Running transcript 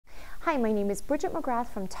Hi, my name is Bridget McGrath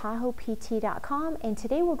from TahoePT.com, and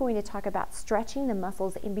today we're going to talk about stretching the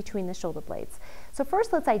muscles in between the shoulder blades. So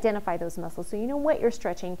first, let's identify those muscles so you know what you're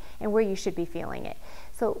stretching and where you should be feeling it.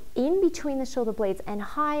 So in between the shoulder blades and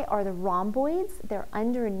high are the rhomboids. They're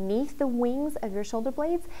underneath the wings of your shoulder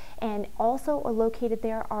blades, and also located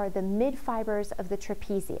there are the mid fibers of the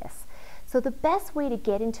trapezius. So the best way to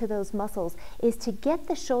get into those muscles is to get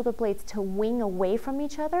the shoulder blades to wing away from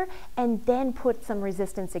each other and then put some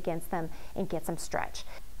resistance against them and get some stretch.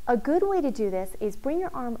 A good way to do this is bring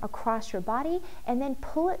your arm across your body and then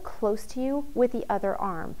pull it close to you with the other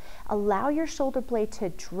arm. Allow your shoulder blade to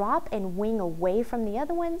drop and wing away from the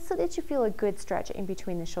other one so that you feel a good stretch in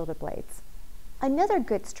between the shoulder blades. Another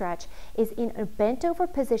good stretch is in a bent over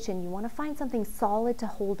position. You want to find something solid to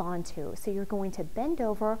hold on to. So you're going to bend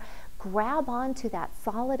over, grab onto that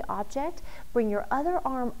solid object, bring your other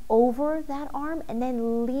arm over that arm, and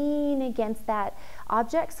then lean against that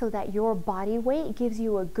object so that your body weight gives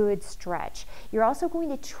you a good stretch. You're also going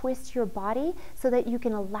to twist your body so that you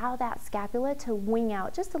can allow that scapula to wing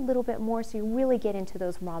out just a little bit more so you really get into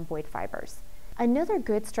those rhomboid fibers. Another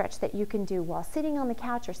good stretch that you can do while sitting on the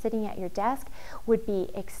couch or sitting at your desk would be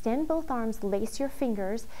extend both arms, lace your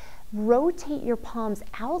fingers, rotate your palms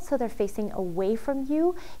out so they're facing away from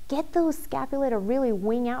you, get those scapula to really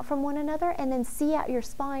wing out from one another, and then see out your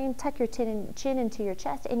spine, tuck your chin into your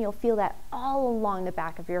chest, and you'll feel that all along the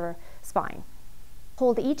back of your spine.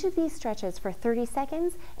 Hold each of these stretches for 30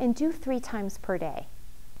 seconds and do 3 times per day.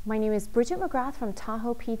 My name is Bridget McGrath from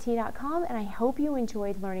TahoePT.com, and I hope you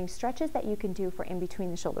enjoyed learning stretches that you can do for in between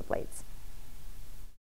the shoulder blades.